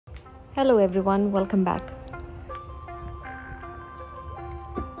Hello everyone, welcome back.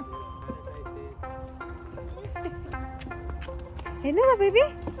 Hello baby.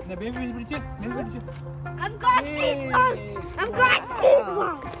 The baby will be chill. I've got cheese balls. I've got cheese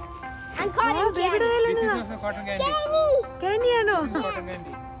balls. I'm cotton candy. This is also cotton candy. Candy ano? This is cotton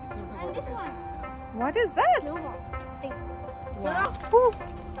candy. And this one. What is that? Snowball. Wow.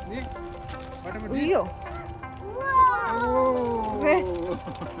 See? What about this? Uyo. Whoa. Where?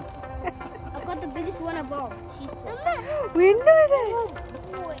 I've got the biggest one of all. Cheese balls. Window is it?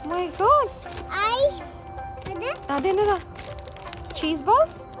 My God. Ice. Adenada? Cheese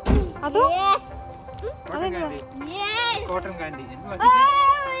balls? Ado? Yes. Cotton candy. Yes. Cotton candy.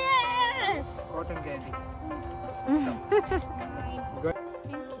 Oh yes. Cotton candy.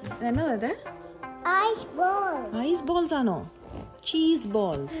 Enada ade? Ice balls. Ice balls ano? Cheese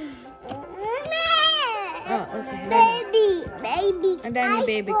balls. Okay. Baby. And then Ice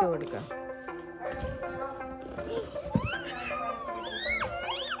baby balls. ko kodukka.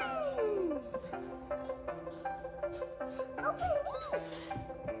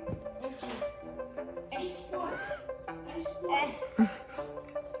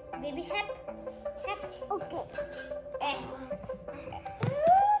 Baby hep. Okay.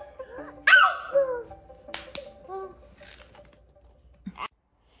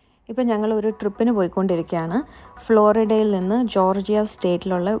 ഇപ്പോൾ ഞങ്ങൾ ഒരു ട്രിപ്പിന് പോയിക്കൊണ്ടിരിക്കുകയാണ്. ഫ്ലോറിഡയിൽ നിന്ന് Georgia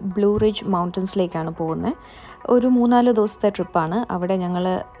സ്റ്റേറ്റിലുള്ള blue ridge മൗണ്ടൻസിലേക്കാണ് പോകുന്നത്. ഒരു 3-4 ദിവസത്തെ ട്രിപ്പാണ്. അവിടെ ഞങ്ങൾ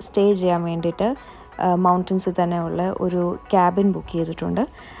സ്റ്റേ ചെയ്യാൻ വേണ്ടിയിട്ട് മൗണ്ടൻസിൽ തന്നെ ഉള്ള ഒരു ക്യാബിൻ ബുക്ക് ചെയ്തിട്ടുണ്ട്.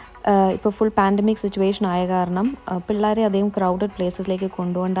 ഇപ്പോൾ ഫുൾ പാൻഡമിക് സിറ്റുവേഷൻ ആയ കാരണം പിള്ളേരെ അധികം ക്രൗഡഡ് പ്ലേസസിലേക്ക്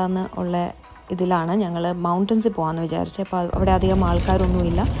കൊണ്ടുപോകണ്ടെന്ന് ഉള്ള ഇതിലാണ് ഞങ്ങൾ മൗണ്ടൻസിൽ പോകാമെന്ന് വിചാരിച്ചത്. അപ്പോൾ അവിടെ അധികം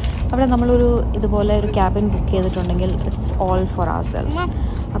ആൾക്കാരൊന്നുമില്ല. അവിടെ നമ്മളൊരു ഇതുപോലെ ഒരു ക്യാബിൻ ബുക്ക് ചെയ്തിട്ടുണ്ടെങ്കിൽ it's all for our selves.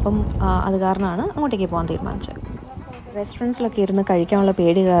 അപ്പം അത് കാരണമാണ് അങ്ങോട്ടേക്ക് പോകാൻ തീരുമാനിച്ചത്. റെസ്റ്റോറൻറ്റ്സിലൊക്കെ ഇരുന്ന് കഴിക്കാനുള്ള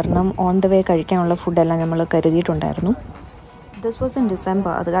പേടി കാരണം ഓൺ ദ വേ കഴിക്കാനുള്ള ഫുഡെല്ലാം നമ്മൾ കരുതിയിട്ടുണ്ടായിരുന്നു. This was in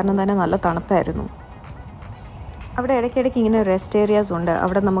December. അത് കാരണം തന്നെ നല്ല തണുപ്പായിരുന്നു. അവിടെ ഇടയ്ക്കിടയ്ക്ക് ഇങ്ങനെ റെസ്റ്റ് ഏരിയാസ് ഉണ്ട്.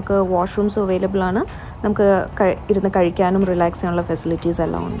 അവിടെ നമുക്ക് വാഷ്റൂംസും അവൈലബിൾ ആണ്. നമുക്ക് ഇരുന്ന് കഴിക്കാനും റിലാക്സ് ചെയ്യാനുള്ള ഫെസിലിറ്റീസ്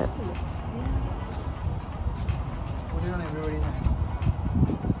എല്ലാം ഉണ്ട്.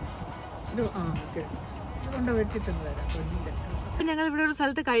 ഞങ്ങൾ ഇവിടെ ഒരു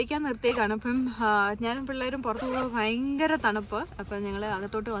സ്ഥലത്ത് കഴിക്കാൻ നിർത്തിയേക്കാണ്. അപ്പം ഞാനും പിള്ളേരും പുറത്ത് പോകുമ്പോൾ ഭയങ്കര തണുപ്പ്. അപ്പം ഞങ്ങൾ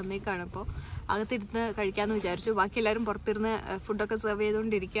അകത്തോട്ട് വന്നേക്കാണ്. അപ്പോൾ അകത്തിരുന്ന് കഴിക്കാമെന്ന് വിചാരിച്ചു. ബാക്കി എല്ലാവരും പുറത്തിരുന്ന് ഫുഡൊക്കെ സെർവ്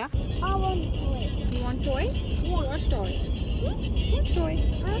ചെയ്തുകൊണ്ടിരിക്കുക.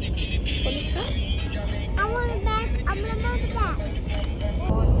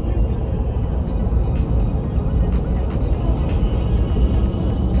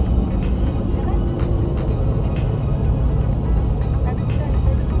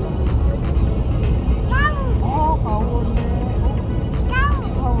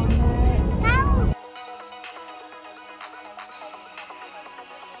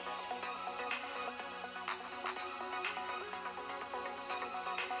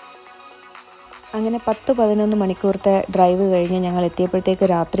 അങ്ങനെ 10-11 മണിക്കൂറത്തെ ഡ്രൈവ് കഴിഞ്ഞ് ഞങ്ങൾ എത്തിയപ്പോഴത്തേക്ക്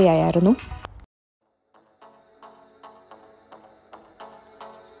രാത്രിയായിരുന്നു.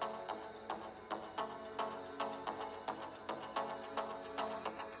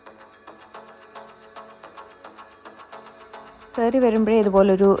 കയറി വരുമ്പോഴേ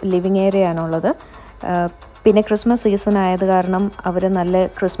ഇതുപോലൊരു ലിവിങ് ഏരിയ ആണുള്ളത്. പിന്നെ ക്രിസ്മസ് സീസൺ ആയത് കാരണം അവർ നല്ല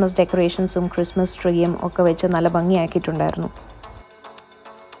ക്രിസ്മസ് ഡെക്കറേഷൻസും ക്രിസ്മസ് ട്രീയും ഒക്കെ വെച്ച് നല്ല ഭംഗിയാക്കിയിട്ടുണ്ടായിരുന്നു.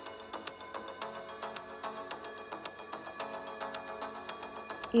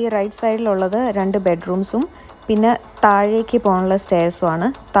 ഈ റൈറ്റ് സൈഡിലുള്ളത് 2 ബെഡ്റൂംസും പിന്നെ താഴേക്ക് പോകാനുള്ള സ്റ്റെയർസുമാണ്.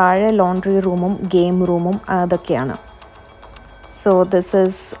 താഴെ ലോണ്ട്രി റൂമും ഗെയിം റൂമും അതൊക്കെയാണ്. So this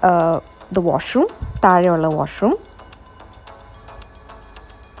is the washroom. താഴെയുള്ള വാഷ്റൂം.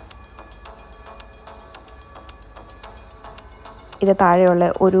 ഇത് താഴെയുള്ള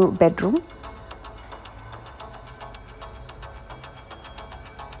ഒരു ബെഡ്റൂം.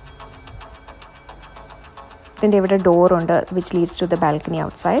 ഇതിൻ്റെ ഇവിടെ ഡോറുണ്ട് which leads to the balcony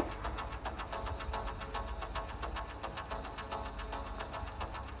outside.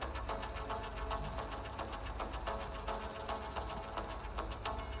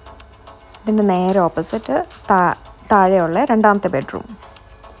 ഇതിൻ്റെ നേരെ ഓപ്പോസിറ്റ് താഴെയുള്ള 2ാമത്തെ ബെഡ്റൂം.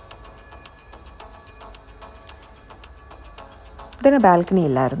 ഇതിന് ബാൽക്കണി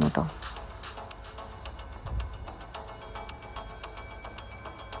ഇല്ലായിരുന്നു കേട്ടോ.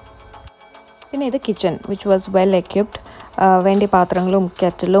 പിന്നെ ഇത് kitchen which was well equipped. വേണ്ട പാത്രങ്ങളും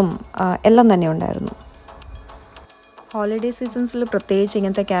കെറ്റിലും എല്ലാം തന്നെ ഉണ്ടായിരുന്നു. ഹോളിഡേ സീസൺസിൽ പ്രത്യേകിച്ച്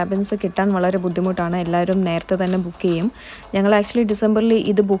ഇങ്ങനത്തെ ക്യാബിൻസ് കിട്ടാൻ വളരെ ബുദ്ധിമുട്ടാണ്. എല്ലാവരും നേരത്തെ തന്നെ ബുക്ക് ചെയ്യും. ഞങ്ങൾ ആക്ച്വലി ഡിസംബറിൽ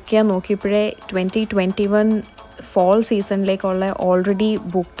ഇത് ബുക്ക് ചെയ്യാൻ നോക്കിയപ്പോഴേ 2021 ഫോൾ സീസണിലേക്കുള്ള ഓൾറെഡി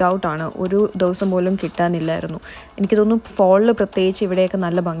ബുക്ക്ഡ് ഔട്ടാണ്. ഒരു ദിവസം പോലും കിട്ടാനില്ലായിരുന്നു. എനിക്ക് തോന്നുന്നു ഫോളിൽ പ്രത്യേകിച്ച് ഇവിടെയൊക്കെ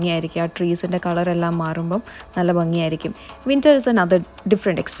നല്ല ഭംഗിയായിരിക്കും. ആ ട്രീസിൻ്റെ കളറെല്ലാം മാറുമ്പം നല്ല ഭംഗിയായിരിക്കും. Winter is another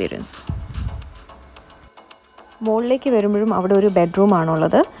different experience. മുകളിലേക്ക് വരുമ്പോഴും അവിടെ ഒരു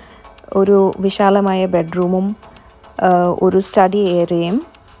ബെഡ്റൂമാണുള്ളത്. ഒരു വിശാലമായ ബെഡ്റൂമും ഒരു സ്റ്റഡി ഏരിയയും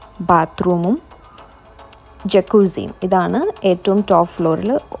ബാത്റൂമും ജക്കൂസിയും ഇതാണ് ഏറ്റവും ടോപ്പ്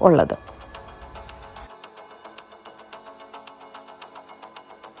ഫ്ലോറിൽ ഉള്ളത്.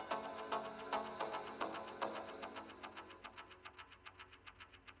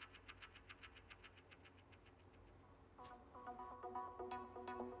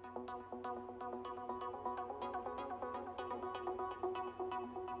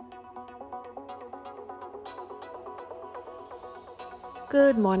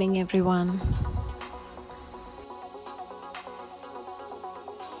 Good morning, everyone.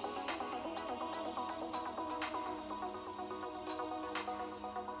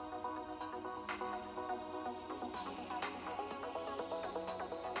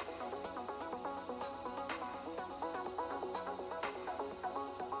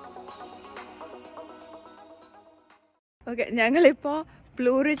 ഓക്കെ, ഞങ്ങളിപ്പോൾ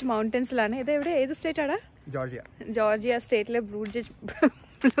ബ്ലൂ റിഡ്ജ് മൗണ്ടൻസിലാണ്. ഇത് എവിടെ, ഏത് സ്റ്റേറ്റാണ്? Georgia സ്റ്റേറ്റിലെ blue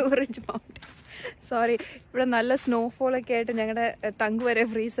ridge mountains. Sorry, ഇവിടെ നല്ല സ്നോഫോളൊക്കെ ആയിട്ട് ഞങ്ങളുടെ ടങ്ക് വരെ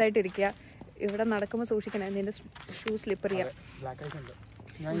ഫ്രീസ് ആയിട്ടിരിക്കുക. ഇവിടെ നടക്കുമ്പോൾ സൂക്ഷിക്കണം, നിന്റെ ഷൂ സ്ലിപ്പർ ചെയ്യാം.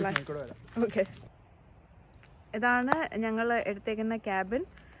 ഓക്കെ, ഇതാണ് ഞങ്ങൾ എടുത്തേക്കുന്ന ക്യാബിൻ.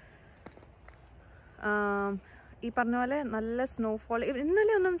 ഈ പറഞ്ഞ പോലെ നല്ല സ്നോഫോൾ.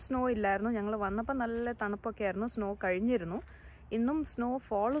 ഇന്നലെ ഒന്നും സ്നോ ഇല്ലായിരുന്നു. ഞങ്ങൾ വന്നപ്പോൾ നല്ല തണുപ്പൊക്കെ ആയിരുന്നു. സ്നോ കഴിഞ്ഞിരുന്നു. ഇന്നും സ്നോ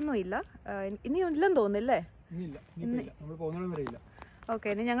ഫോളൊന്നും ഇല്ല. ഇനിയും ഇല്ലെന്ന് തോന്നുന്നില്ലേ? ഓക്കെ,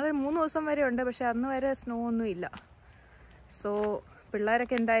 ഇനി ഞങ്ങൾ 3 ദിവസം വരെ ഉണ്ട്. പക്ഷെ അന്ന് വരെ സ്നോ ഒന്നും ഇല്ല. സോ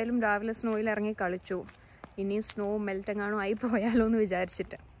പിള്ളേരൊക്കെ എന്തായാലും രാവിലെ സ്നോയിൽ ഇറങ്ങി കളിച്ചു. ഇനിയും സ്നോ മെൽറ്റെങ്ങാണോ ആയി പോയാലോ എന്ന്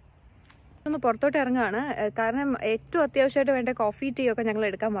വിചാരിച്ചിട്ട് ഒന്ന് പുറത്തോട്ട് ഇറങ്ങുകയാണ്. കാരണം ഏറ്റവും അത്യാവശ്യമായിട്ട് വേണ്ട കോഫി ടീ ഒക്കെ ഞങ്ങൾ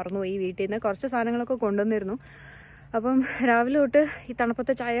എടുക്കാൻ മറന്നു. ഈ വീട്ടിൽ നിന്ന് കുറച്ച് സാധനങ്ങളൊക്കെ കൊണ്ടുവന്നിരുന്നു. അപ്പം രാവിലെ തൊട്ട് ഈ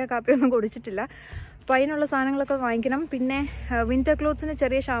തണുപ്പത്തെ ചായ കാപ്പിയൊന്നും കുടിച്ചിട്ടില്ല. അപ്പോൾ അതിനുള്ള സാധനങ്ങളൊക്കെ വാങ്ങിക്കണം. പിന്നെ വിൻ്റർ ക്ലോത്ത്സിന്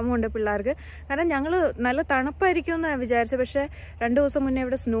ചെറിയ ക്ഷാമമുണ്ട് പിള്ളേർക്ക്. കാരണം ഞങ്ങൾ നല്ല തണുപ്പായിരിക്കും എന്ന് വിചാരിച്ചു. പക്ഷേ 2 ദിവസം മുന്നേ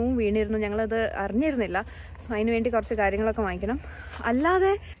ഇവിടെ സ്നോ വീണിരുന്നു. ഞങ്ങളത് അറിഞ്ഞിരുന്നില്ല. സോ അതിന് വേണ്ടി കുറച്ച് കാര്യങ്ങളൊക്കെ വാങ്ങിക്കണം.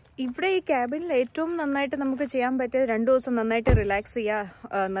 അല്ലാതെ ഇവിടെ ഈ ക്യാബിനിൽ ഏറ്റവും നന്നായിട്ട് നമുക്ക് ചെയ്യാൻ പറ്റിയത് 2 ദിവസം നന്നായിട്ട് റിലാക്സ്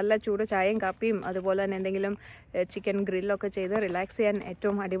ചെയ്യുക. നല്ല ചൂട് ചായയും കാപ്പിയും അതുപോലെ തന്നെ എന്തെങ്കിലും ചിക്കൻ ഗ്രില്ലൊക്കെ ചെയ്ത് റിലാക്സ് ചെയ്യാൻ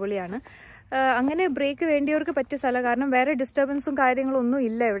ഏറ്റവും അടിപൊളിയാണ്. അങ്ങനെ ബ്രേക്ക് വേണ്ടിയവർക്ക് പറ്റിയ സ്ഥലം. കാരണം വേറെ ഡിസ്റ്റർബൻസും കാര്യങ്ങളും ഒന്നും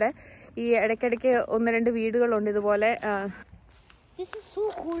ഇല്ല ഇവിടെ. ഈ ഇടയ്ക്കിടയ്ക്ക് 1-2 വീടുകളുണ്ട് ഇതുപോലെ. This is so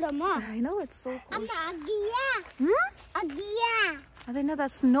cool, Amma. I know, it's so cool. Amma, Agia. Agia. അതെന്നതാ?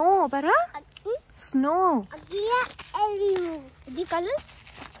 Snow പറ. Snow. Agia, Elio. The color?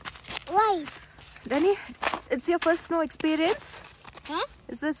 White. Danny, it's your first snow experience? Huh?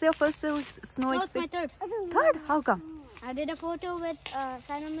 Is this your first snow No, it's my experience? third. Third? How come? I did a photo with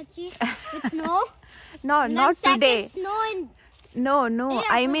Sanamachi with snow. No, And not then second today. Snow in. No, Yeah,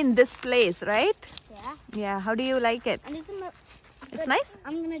 I mean this place, right? Yeah. Yeah, how do you like it? And this is my. It's nice?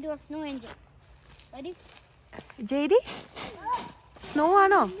 I'm gonna do a snow angel. Ready? JD? Snow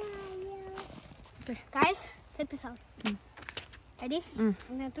ano? Okay. Guys, check this out. Ready? I'm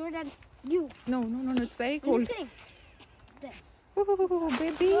gonna throw it at you. No, it's very I'm cold. just kidding. There. Oh,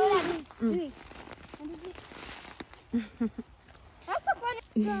 baby. Throw it at this tree. That's so funny.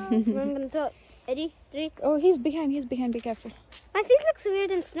 I'm gonna throw it. Ready? 3. Oh, he's behind. Be careful. My face looks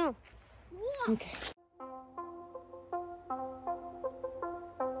weird in snow. Okay.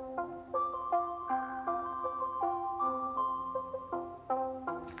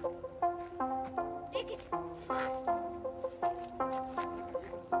 Make it fast.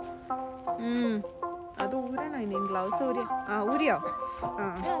 അത് ഊരണോ ഇനി? Gloves ഊരിയോ?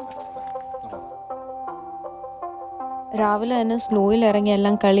 രാവിലെ തന്നെ സ്നോയിൽ ഇറങ്ങി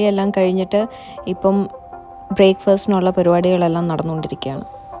എല്ലാം കളിയെല്ലാം കഴിഞ്ഞിട്ട് ഇപ്പം ബ്രേക്ക്ഫാസ്റ്റിനുള്ള പരിപാടികളെല്ലാം നടന്നുകൊണ്ടിരിക്കുകയാണ്.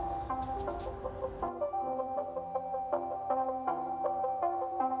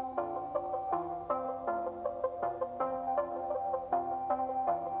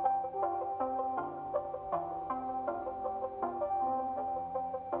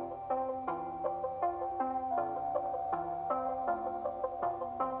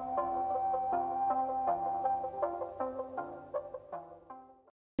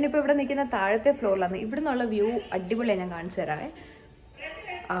 ഞാനിപ്പോൾ ഇവിടെ നിൽക്കുന്ന താഴത്തെ ഫ്ലോറിലാണ്. ഇവിടെ നിന്നുള്ള വ്യൂ അടിപൊളിയാണ്. ഞാൻ കാണിച്ചു തരാവേ.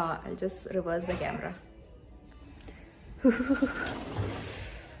 I'll just reverse the camera.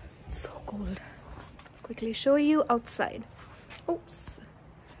 So cold. quickly show you outside. Oops.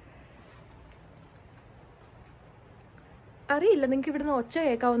 അറിയില്ല നിങ്ങൾക്ക് ഇവിടുന്ന് ഒച്ച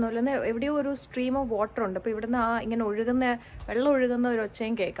കേൾക്കാവുന്നല്ലോ. എവിടെയോ ഒരു സ്ട്രീം ഓഫ് വാട്ടർ ഉണ്ട്. അപ്പോൾ ഇവിടുന്ന് ഇങ്ങനെ വെള്ളം ഒഴുകുന്ന ഒരു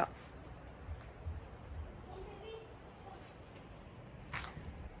ഒച്ചയും കേൾക്കാം.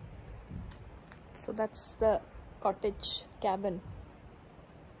 So that's the cottage cabin.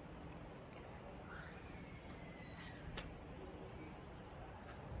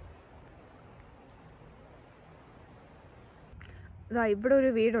 ഇവിടെ ഒരു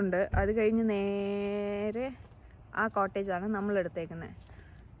വീടുണ്ട്. അത് കഴിഞ്ഞ് നേരെ ആ കോട്ടേജാണ് നമ്മൾ എടുത്തേക്കുന്നത്.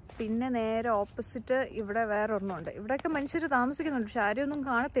 പിന്നെ നേരെ ഓപ്പോസിറ്റ് ഇവിടെ വേറെ ഒരെണ്ണമുണ്ട്. ഇവിടെയൊക്കെ മനുഷ്യർ താമസിക്കുന്നുണ്ട്, പക്ഷെ ആരും ഒന്നും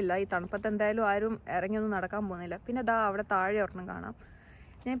കാണത്തില്ല. ഈ തണുപ്പത്ത് എന്തായാലും ആരും ഇറങ്ങിയൊന്നും നടക്കാൻ പോകുന്നില്ല. പിന്നെ അവിടെ താഴെ ഒരെണ്ണം കാണാം.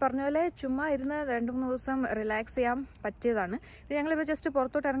 ഞാൻ പറഞ്ഞ പോലെ ചുമ്മാ ഇരുന്ന് 2-3 ദിവസം റിലാക്സ് ചെയ്യാൻ പറ്റിയതാണ്. ഞങ്ങളിപ്പോൾ ജസ്റ്റ്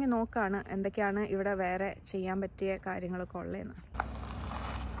പുറത്തോട്ട് ഇറങ്ങി നോക്കുകയാണ് എന്തൊക്കെയാണ് ഇവിടെ വേറെ ചെയ്യാൻ പറ്റിയ കാര്യങ്ങളൊക്കെ ഉള്ളതെന്ന്.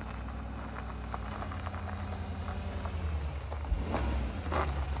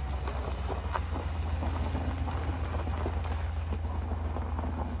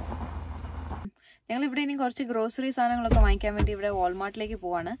 ഞങ്ങളിവിടെ ഇനി കുറച്ച് ഗ്രോസറി സാധനങ്ങളൊക്കെ വാങ്ങിക്കാൻ വേണ്ടി ഇവിടെ വാൾമാർട്ടിലേക്ക്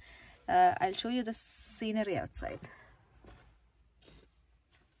പോവാണ്. I'll show you the scenery outside.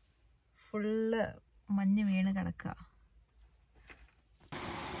 Full മഞ്ഞ് വീണ് കിടക്കുക.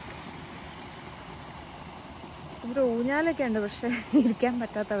 ഇവിടെ ഊഞ്ഞാലൊക്കെ ഉണ്ട്, പക്ഷെ ഇരിക്കാൻ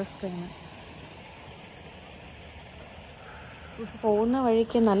പറ്റാത്ത അവസ്ഥയാണ്. പോകുന്ന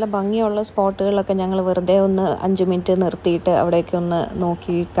വഴിക്ക് നല്ല ഭംഗിയുള്ള സ്പോട്ടുകളിലൊക്കെ ഞങ്ങൾ വെറുതെ ഒന്ന് 5 മിനിറ്റ് നിർത്തിയിട്ട് അവിടേക്ക് ഒന്ന്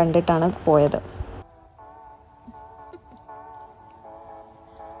നോക്കി കണ്ടിട്ടാണ് പോയത്.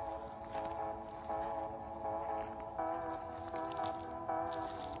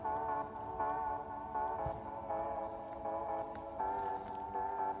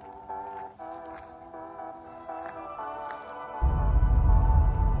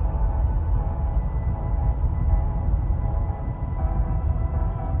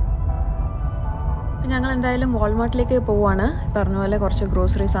 ഞങ്ങൾ എന്തായാലും വാൾമാർട്ടിലേക്ക് പോവുകയാണ്. പറഞ്ഞ പോലെ കുറച്ച്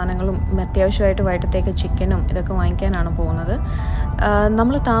ഗ്രോസറി സാധനങ്ങളും അത്യാവശ്യമായിട്ട് വൈകിട്ടത്തേക്ക് ചിക്കനും ഇതൊക്കെ വാങ്ങിക്കാനാണ് പോകുന്നത്.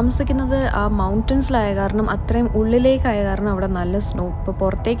 നമ്മൾ താമസിക്കുന്നത് ആ മൗണ്ടൻസിലായ കാരണം, അത്രയും ഉള്ളിലേക്കായ കാരണം അവിടെ നല്ല സ്നോ. ഇപ്പോൾ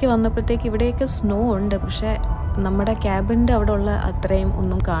പുറത്തേക്ക് വന്നപ്പോഴത്തേക്ക് ഇവിടെയൊക്കെ സ്നോ ഉണ്ട്, പക്ഷേ നമ്മുടെ ക്യാബിൻ്റെ അവിടെ ഉള്ള അത്രയും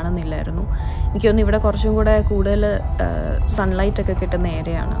ഒന്നും കാണുന്നില്ലായിരുന്നു. എനിക്ക് തോന്നുന്നു ഇവിടെ കുറച്ചും കൂടെ കൂടുതൽ സൺലൈറ്റൊക്കെ കിട്ടുന്ന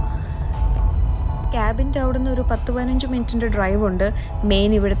ഏരിയയാണ്. ക്യാബിൻ്റെ അവിടെ നിന്ന് ഒരു 10-15 മിനിറ്റിൻ്റെ ഡ്രൈവ് ഉണ്ട്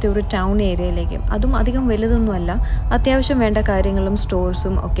മെയിൻ ഇവിടുത്തെ ഒരു ടൗൺ ഏരിയയിലേക്ക്. അതും അധികം വലുതൊന്നുമല്ല, അത്യാവശ്യം വേണ്ട കാര്യങ്ങളും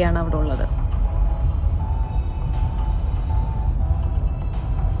സ്റ്റോഴ്സും ഒക്കെയാണ് അവിടെ ഉള്ളത്.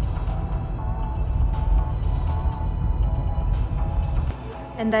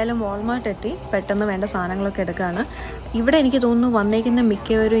 എന്തായാലും വാൾമാർട്ട് എത്തി, പെട്ടെന്ന് വേണ്ട സാധനങ്ങളൊക്കെ എടുക്കുകയാണ്. ഇവിടെ എനിക്ക് തോന്നുന്നു വന്നേക്കുന്ന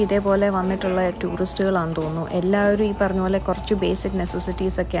മിക്കവരും ഇതേപോലെ വന്നിട്ടുള്ള ടൂറിസ്റ്റുകളാണെന്ന് തോന്നുന്നു. എല്ലാവരും ഈ പറഞ്ഞ പോലെ കുറച്ച് ബേസിക്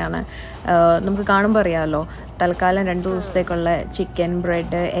നെസസിറ്റീസൊക്കെയാണ്. നമുക്ക് കാണുമ്പോൾ അറിയാമല്ലോ, തൽക്കാലം 2 ദിവസത്തേക്കുള്ള ചിക്കൻ,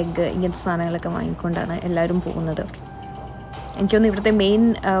 ബ്രെഡ്, എഗ്ഗ് ഇങ്ങനത്തെ സാധനങ്ങളൊക്കെ വാങ്ങിക്കൊണ്ടാണ് എല്ലാവരും പോകുന്നത്. എനിക്ക് തോന്നുന്നു ഇവിടുത്തെ മെയിൻ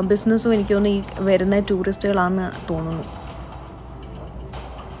ബിസിനസ്സും എനിക്ക് തോന്നുന്നു ഈ വരുന്ന ടൂറിസ്റ്റുകളാണെന്ന് തോന്നുന്നു.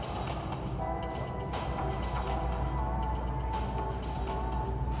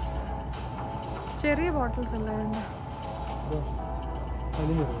 ചെറിയ ബോട്ടിൽസ് അല്ല വേണ്ട.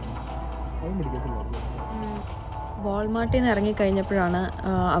 വാൾമാർട്ടിൽ നിന്ന് ഇറങ്ങിക്കഴിഞ്ഞപ്പോഴാണ്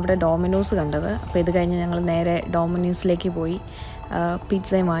അവിടെ ഡോമിനോസ് കണ്ടത്. അപ്പോൾ ഇത് കഴിഞ്ഞ് ഞങ്ങൾ നേരെ ഡോമിനോസിലേക്ക് പോയി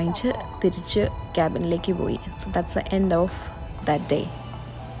പിസ്സയും വാങ്ങിച്ച് തിരിച്ച് ക്യാബിനിലേക്ക് പോയി. So that's the end of that day.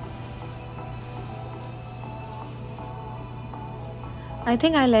 I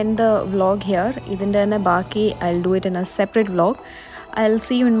think I'll end the vlog here. ഇതിൻ്റെ തന്നെ ബാക്കി I'll do it in a separate vlog. I'll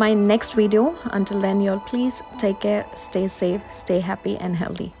see you in my next video. Until then, y'all please take care, stay safe, stay happy and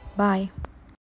healthy. Bye.